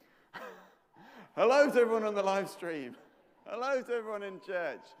Hello to everyone on the live stream. Hello to everyone in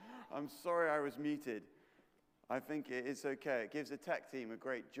church. I'm sorry I was muted. I think it's okay. It gives the tech team a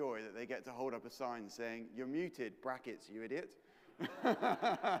great joy that they get to hold up a sign saying, "You're muted, brackets, you idiot."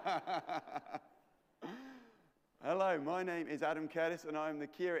 Hello, my name is Adam Curtis, and I'm the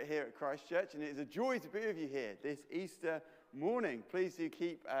curate here at Christ Church, and it is a joy to be with you here this Easter morning. Please do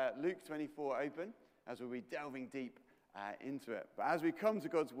keep Luke 24 open as we'll be delving deep into it. But as we come to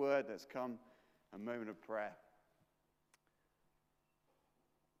God's Word, let's come a moment of prayer.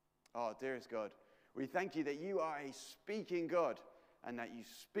 Oh, dearest God, we thank you that you are a speaking God and that you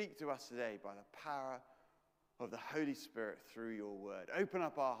speak to us today by the power of the Holy Spirit through your word. Open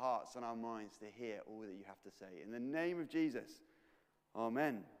up our hearts and our minds to hear all that you have to say. In the name of Jesus,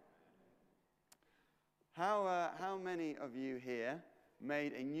 amen. How many of you here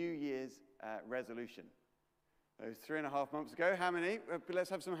made a New Year's resolution? It was 3.5 months ago. How many? Let's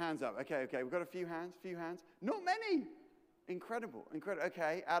have some hands up. Okay. We've got a few hands. Not many. Incredible.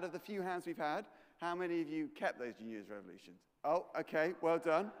 Okay, out of the few hands we've had, how many of you kept those New Year's resolutions? Oh, okay, well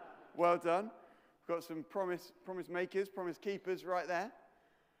done. We've got some promise makers, promise keepers right there.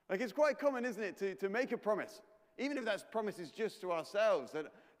 Like, it's quite common, isn't it, to make a promise, even if that promise is just to ourselves,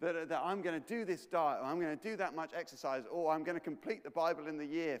 that I'm going to do this diet, or I'm going to do that much exercise, or I'm going to complete the Bible in the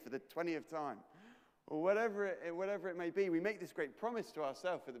year for the 20th time, or whatever it may be. We make this great promise to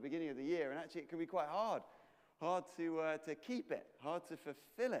ourselves at the beginning of the year, and actually it can be quite hard to keep it, hard to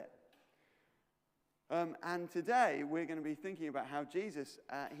fulfill it. And today we're going to be thinking about how Jesus,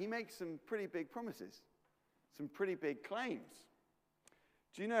 he makes some pretty big promises, some pretty big claims.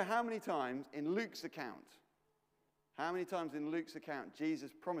 Do you know how many times in Luke's account,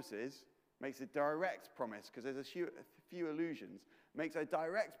 Jesus promises, makes a direct promise, because there's a few allusions, makes a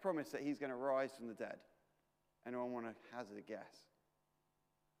direct promise that he's going to rise from the dead? Anyone want to hazard a guess?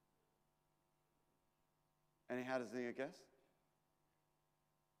 Any hazarding a guess?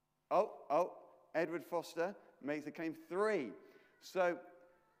 Oh, Edward Foster makes the claim 3. So,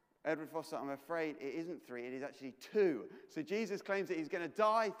 Edward Foster, I'm afraid it isn't 3, it is actually 2. So Jesus claims that he's going to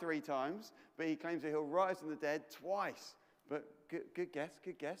die 3 times, but he claims that he'll rise from the dead twice. But good guess.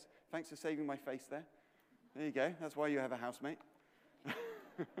 Thanks for saving my face there. There you go. That's why you have a housemate.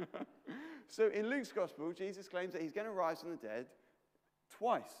 So in Luke's Gospel, Jesus claims that he's going to rise from the dead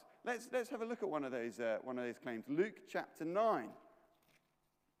twice. Let's have a look at one of those claims. Luke chapter 9.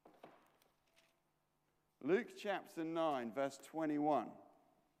 Luke chapter 9, verse 21.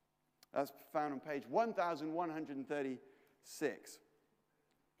 That's found on page 1136.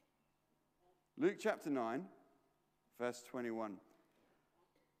 Luke chapter 9, verse 21.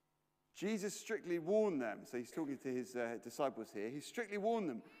 Jesus strictly warned them, so he's talking to his disciples here, he strictly warned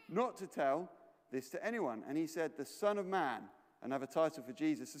them not to tell this to anyone. And he said, the Son of Man, another title for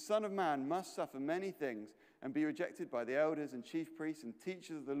Jesus, the Son of Man must suffer many things and be rejected by the elders and chief priests and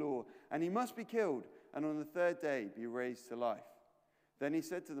teachers of the law, and he must be killed, and on the 3rd day be raised to life. Then he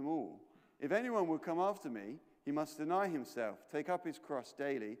said to them all, if anyone will come after me, he must deny himself, take up his cross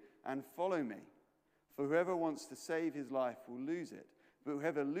daily, and follow me. For whoever wants to save his life will lose it, but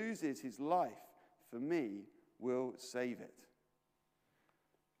whoever loses his life for me will save it.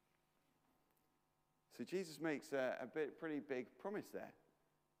 So Jesus makes a pretty big promise there.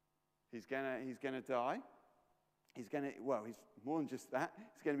 He's gonna die. He's more than just that.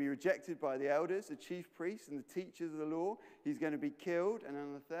 He's going to be rejected by the elders, the chief priests, and the teachers of the law. He's going to be killed, and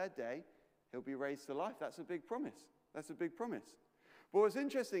on the 3rd day, he'll be raised to life. That's a big promise. But what's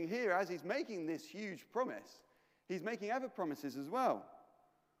interesting here, as he's making this huge promise, he's making other promises as well.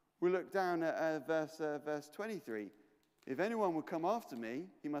 We look down at verse 23. If anyone will come after me,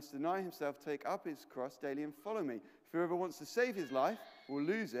 he must deny himself, take up his cross daily, and follow me. For whoever wants to save his life will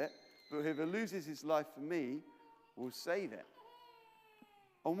lose it, but whoever loses his life for me will save it.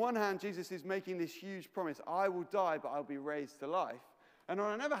 On one hand, Jesus is making this huge promise, I will die, but I'll be raised to life. And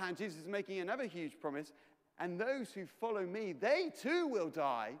on another hand, Jesus is making another huge promise, and those who follow me, they too will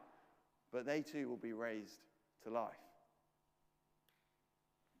die, but they too will be raised to life.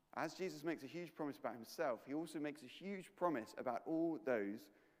 As Jesus makes a huge promise about himself, he also makes a huge promise about all those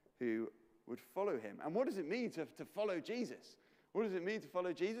who would follow him. And what does it mean to follow Jesus? What does it mean to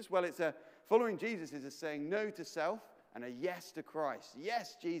follow Jesus? Well, following Jesus is a saying no to self and a yes to Christ.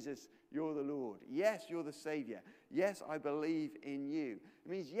 Yes, Jesus, you're the Lord. Yes, you're the Savior. Yes, I believe in you.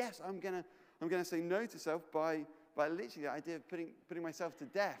 It means, yes, I'm gonna say no to self by literally the idea of putting myself to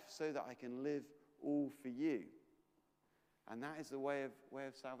death so that I can live all for you. And that is the way of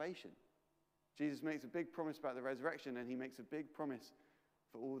salvation. Jesus makes a big promise about the resurrection, and he makes a big promise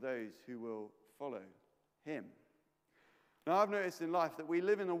for all those who will follow him. Now, I've noticed in life that we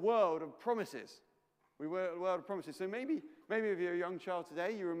live in a world of promises. We live in a world of promises. So maybe if you're a young child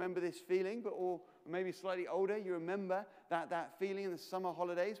today, you remember this feeling, or maybe slightly older, you remember that feeling in the summer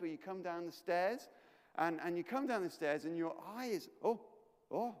holidays where you come down the stairs, and you come down the stairs and your eyes,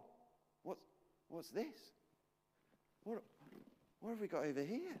 what's this? What have we got over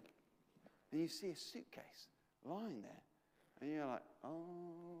here? And you see a suitcase lying there, and you're like,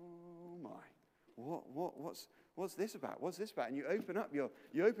 oh my, what's this about? What's this about? And you open up your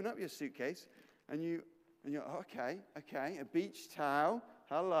suitcase, and you're okay, a beach towel,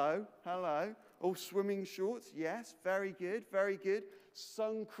 hello. Oh, swimming shorts, yes, very good.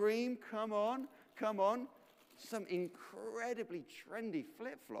 Sun cream, come on. Some incredibly trendy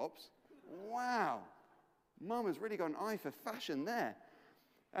flip-flops. Wow. Mama's really got an eye for fashion there.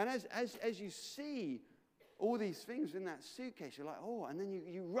 And as you see all these things in that suitcase, you're like, oh, and then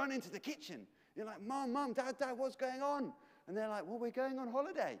you run into the kitchen. You're like, Mom, Dad, what's going on? And they're like, well, we're going on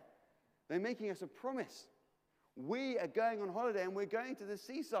holiday. They're making us a promise. We are going on holiday and we're going to the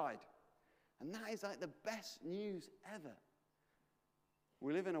seaside. And that is like the best news ever.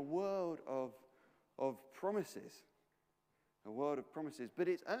 We live in a world of promises. A world of promises. But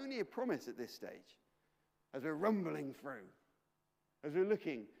it's only a promise at this stage. As we're rumbling through. As we're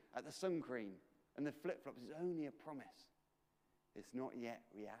looking at the sun cream and the flip-flops, it's only a promise. It's not yet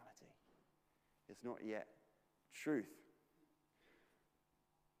reality. It's not yet truth.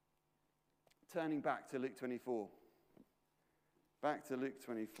 Turning back to Luke 24. Back to Luke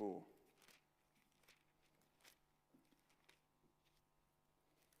 24.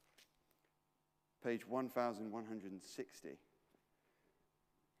 Page 1160.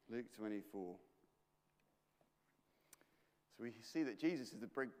 Luke 24. So we see that Jesus is the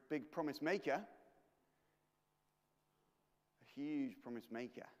big promise maker. A huge promise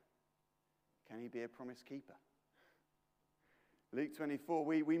maker. Can he be a promise keeper? Luke 24,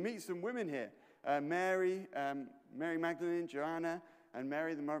 we meet some women here. Mary Magdalene, Joanna, and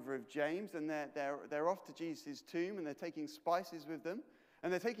Mary, the mother of James. And they're off to Jesus' tomb, and they're taking spices with them.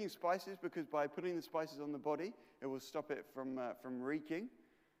 And they're taking spices because by putting the spices on the body, it will stop it from reeking.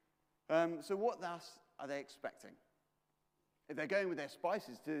 So what thus are they expecting? If they're going with their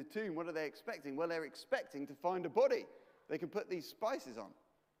spices to the tomb, what are they expecting? Well, they're expecting to find a body they can put these spices on.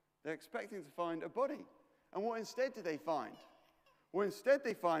 They're expecting to find a body. And what instead do they find? Well, instead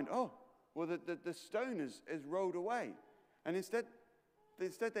they find, the stone is rolled away. And instead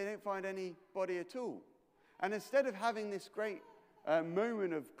they don't find any body at all. And instead of having this great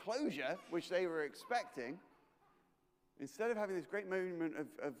moment of closure, which they were expecting, instead of having this great moment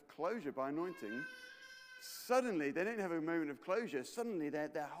of closure by anointing, suddenly they don't have a moment of closure. Suddenly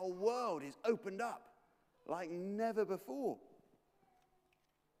their whole world is opened up like never before.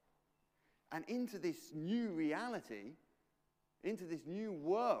 And into this new reality, into this new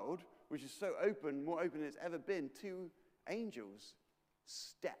world, which is so open, more open than it's ever been, two angels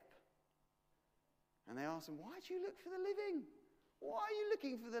step. And they ask them, why do you look for the living? Why are you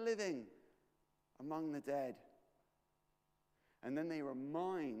looking for the living among the dead? And then they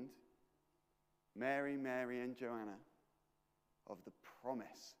remind Mary, and Joanna of the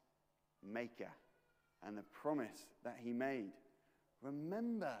promise maker and the promise that he made.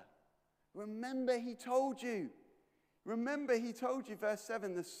 Remember, he told you. Remember, he told you, verse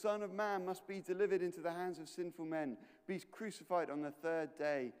 7, the Son of Man must be delivered into the hands of sinful men, be crucified on the third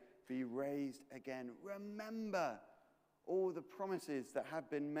day, be raised again. Remember all the promises that have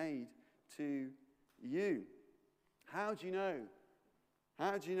been made to you. How do you know?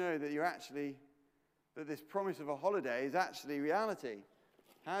 How do you know that this promise of a holiday is actually reality?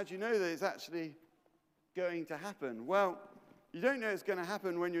 How do you know that it's actually going to happen? Well, you don't know it's going to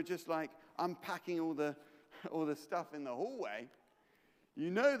happen when you're just like unpacking all the stuff in the hallway.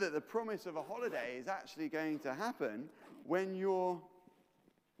 You know that the promise of a holiday is actually going to happen when you're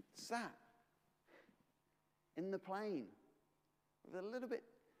sat in the plane with a little bit,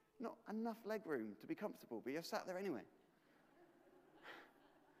 not enough leg room to be comfortable, but you're sat there anyway.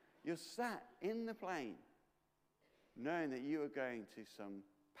 You're sat in the plane knowing that you are going to some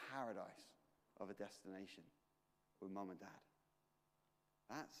paradise of a destination with Mum and Dad.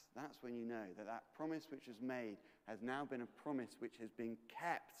 That's when you know that promise which was made has now been a promise which has been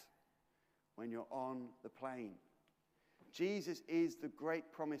kept when you're on the plane. Jesus is the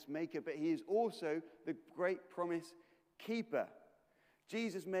great promise maker, but he is also the great promise keeper.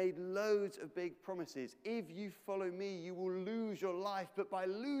 Jesus made loads of big promises. If you follow me, you will lose your life, but by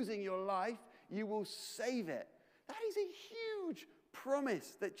losing your life, you will save it. That is a huge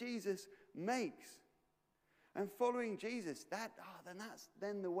promise that Jesus makes. And following Jesus, that's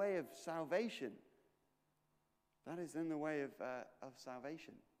the way of salvation. That is then the way of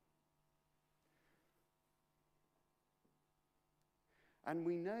salvation. And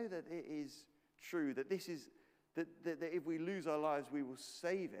we know that it is true, that this is that if we lose our lives, we will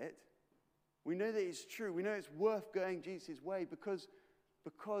save it. We know that it's true. We know it's worth going Jesus' way because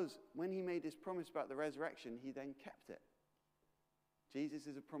when he made this promise about the resurrection, he then kept it. Jesus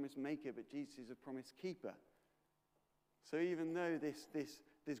is a promise maker, but Jesus is a promise keeper. So even though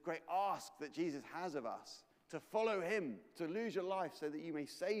this great ask that Jesus has of us to follow him, to lose your life so that you may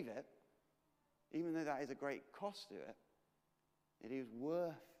save it, even though that is a great cost to it, it is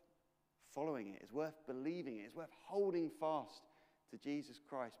worth following it. It's worth believing it. It's worth holding fast to Jesus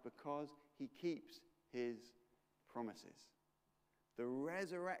Christ because he keeps his promises. The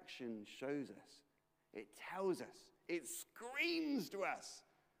resurrection shows us, it tells us, it screams to us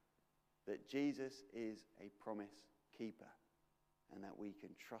that Jesus is a promise keeper and that we can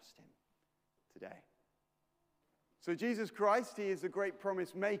trust him today. So Jesus Christ, he is the great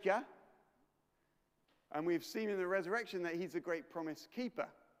promise maker. And we've seen in the resurrection that he's a great promise keeper.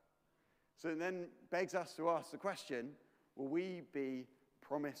 So it then begs us to ask the question, will we be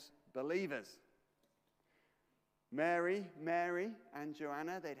promise believers? Mary, and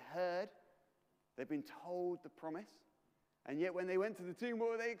Joanna, they'd been told the promise. And yet when they went to the tomb, what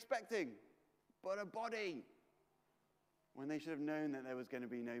were they expecting? But a body. When they should have known that there was going to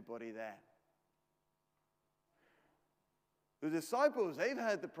be no body there. The disciples, they've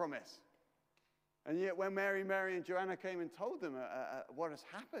heard the promise. And yet when Mary, and Joanna came and told them what has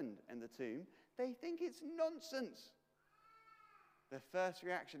happened in the tomb, they think it's nonsense. Their first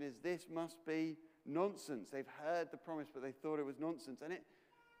reaction is, this must be nonsense. They've heard the promise, but they thought it was nonsense. And it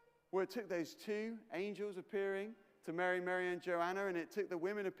took those two angels appearing to Mary, and Joanna, and it took the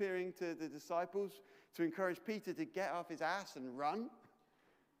women appearing to the disciples to encourage Peter to get off his ass and run.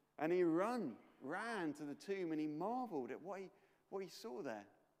 And he ran to the tomb, and he marveled at what he saw there.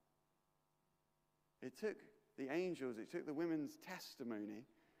 It took the angels, it took the women's testimony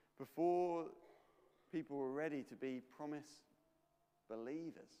before people were ready to be promise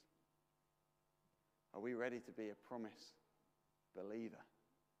believers. Are we ready to be a promise believer?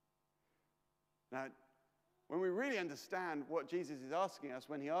 Now, when we really understand what Jesus is asking us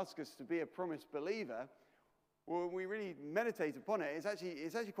when he asks us to be a promise believer, well, when we really meditate upon it, it's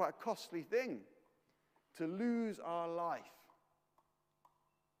actually quite a costly thing to lose our life.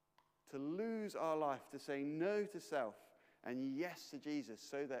 To lose our life, to say no to self and yes to Jesus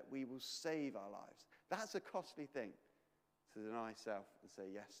so that we will save our lives. That's a costly thing, to deny self and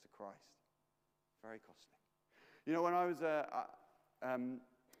say yes to Christ. Very costly. You know, when I was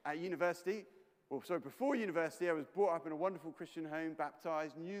at university, before university, I was brought up in a wonderful Christian home,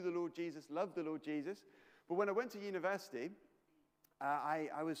 baptized, knew the Lord Jesus, loved the Lord Jesus. But when I went to university,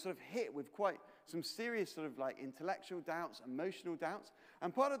 I was sort of hit with quite some serious sort of like intellectual doubts, emotional doubts.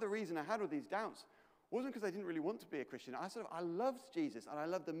 And part of the reason I had all these doubts wasn't because I didn't really want to be a Christian. I loved Jesus, and I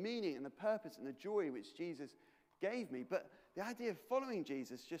loved the meaning and the purpose and the joy which Jesus gave me. But the idea of following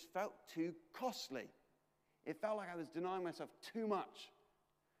Jesus just felt too costly. It felt like I was denying myself too much.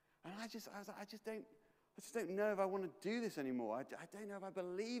 And I just don't know if I want to do this anymore. I don't know if I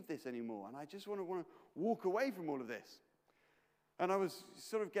believe this anymore. And I just want to walk away from all of this. And I was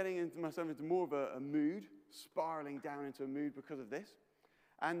sort of getting myself into more of a mood, spiraling down into a mood because of this.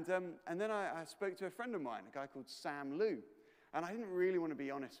 And then I spoke to a friend of mine, a guy called Sam Liu. And I didn't really want to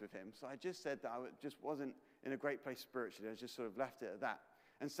be honest with him. So I just said that I just wasn't in a great place spiritually. I just sort of left it at that.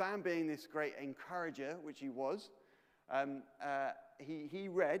 And Sam, being this great encourager, which he was, he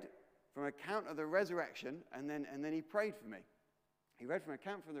read from an account of the resurrection, and then he prayed for me. He read from an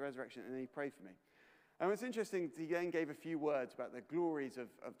account from the resurrection, and then he prayed for me. And what's interesting, he then gave a few words about the glories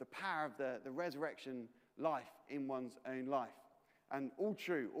of the power of the resurrection life in one's own life. And all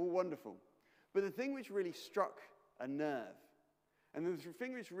true, all wonderful. But the thing which really struck a nerve, and the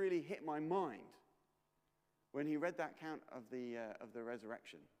thing which really hit my mind when he read that account of the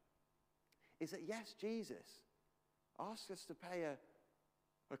resurrection, is that yes, Jesus asks us to pay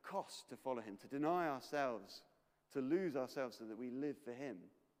a cost to follow him, to deny ourselves, to lose ourselves so that we live for him.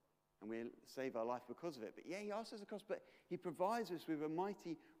 And we save our life because of it. But yeah, he asks us a cost, but he provides us with a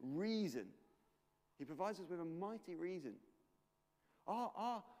mighty reason. He provides us with a mighty reason.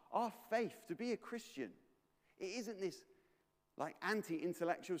 Our faith, to be a Christian, it isn't this like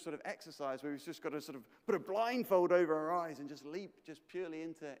anti-intellectual sort of exercise where we've just got to sort of put a blindfold over our eyes and just leap just purely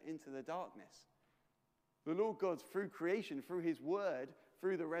into the darkness. The Lord God, through creation, through his word,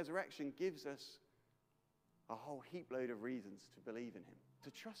 through the resurrection, gives us a whole heap load of reasons to believe in him,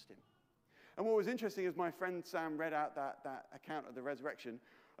 to trust him. And what was interesting is my friend Sam read out that account of the resurrection.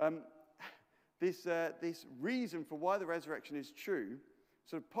 this reason for why the resurrection is true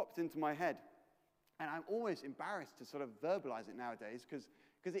sort of popped into my head. And I'm almost embarrassed to sort of verbalize it nowadays because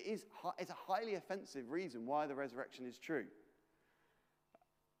it's a highly offensive reason why the resurrection is true.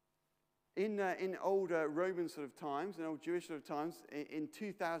 In old Roman sort of times, in old Jewish sort of times, in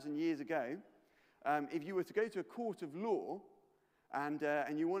 2,000 years ago, if you were to go to a court of law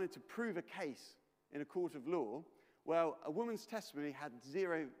and you wanted to prove a case in a court of law, well, a woman's testimony had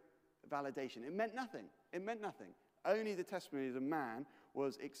zero validation. It meant nothing. It meant nothing. Only the testimony of a man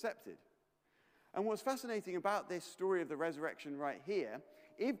was accepted. And what's fascinating about this story of the resurrection right here,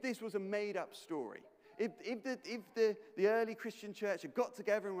 if this was a made-up story, if the early Christian church had got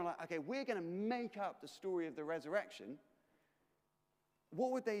together and were like, okay, we're going to make up the story of the resurrection,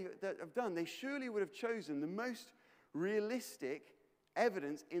 what would they have done? They surely would have chosen the most realistic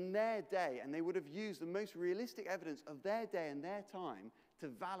evidence in their day, and they would have used the most realistic evidence of their day and their time to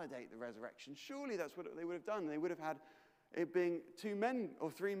validate the resurrection. Surely that's what they would have done. They would have had it being 2 men or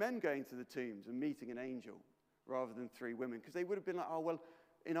 3 men going to the tombs and meeting an angel rather than 3 women, because they would have been like, oh, well,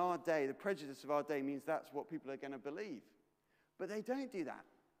 in our day, the prejudice of our day means that's what people are going to believe. But they don't do that.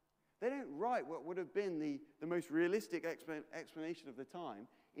 They don't write what would have been the most realistic explanation of the time.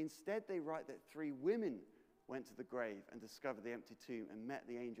 Instead, they write that 3 women went to the grave and discovered the empty tomb and met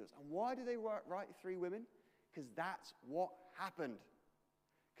the angels. And why do they write 3 women? Because that's what happened.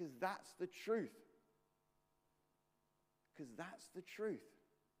 Because that's the truth. Because that's the truth.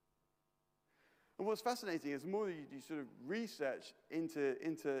 And what's fascinating is the more you sort of research into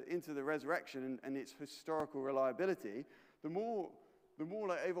the resurrection and its historical reliability, the more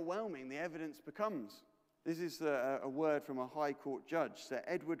like overwhelming the evidence becomes. This is a word from a High Court judge. Sir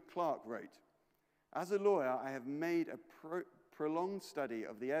Edward Clarke wrote, "As a lawyer, I have made a prolonged study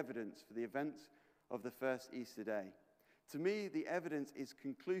of the evidence for the events of the first Easter day. To me, the evidence is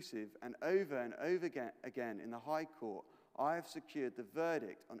conclusive, and over again in the High Court, I have secured the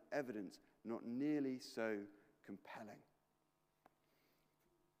verdict on evidence not nearly so compelling."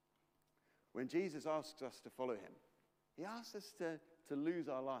 When Jesus asks us to follow him, he asks us to lose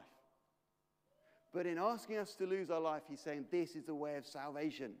our life. But in asking us to lose our life, he's saying this is the way of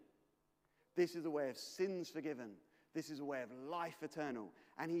salvation. This is the way of sins forgiven. This is a way of life eternal.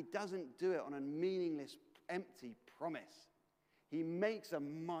 And he doesn't do it on a meaningless, empty promise. He makes a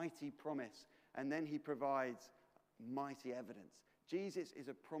mighty promise, and then he provides mighty evidence. Jesus is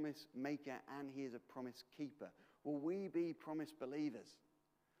a promise maker, and he is a promise keeper. Will we be promise believers?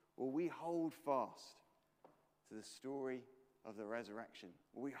 Will we hold fast to the story of the resurrection?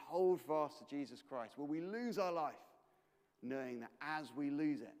 Will we hold fast to Jesus Christ? Will we lose our life knowing that as we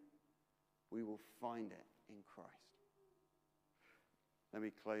lose it, we will find it in Christ? Let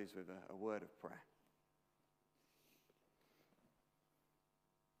me close with a word of prayer.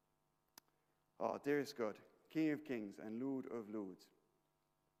 Our dearest God, King of kings and Lord of lords,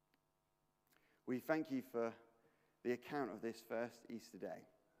 we thank you for the account of this first Easter day.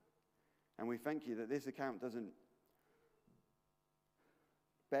 And we thank you that this account doesn't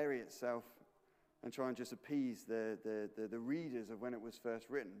bury itself and try and just appease the readers of when it was first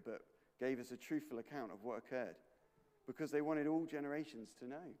written, but gave us a truthful account of what occurred, because they wanted all generations to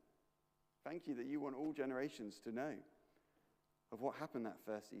know. Thank you that you want all generations to know of what happened that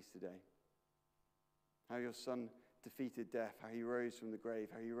first Easter day. How your Son defeated death, how he rose from the grave,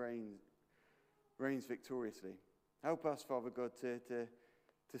 how he reigns victoriously. Help us, Father God, to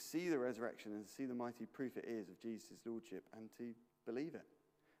see the resurrection and to see the mighty proof it is of Jesus' Lordship and to believe it.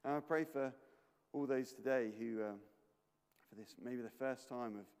 And I pray for all those today who, for this maybe the first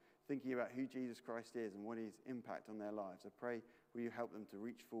time of thinking about who Jesus Christ is and what his impact on their lives. I pray, will you help them to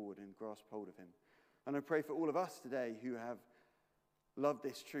reach forward and grasp hold of him? And I pray for all of us today who have loved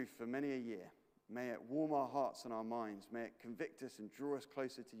this truth for many a year. May it warm our hearts and our minds. May it convict us and draw us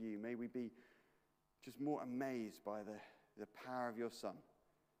closer to you. May we be just more amazed by the power of your Son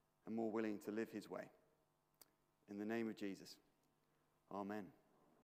and more willing to live his way. In the name of Jesus, amen.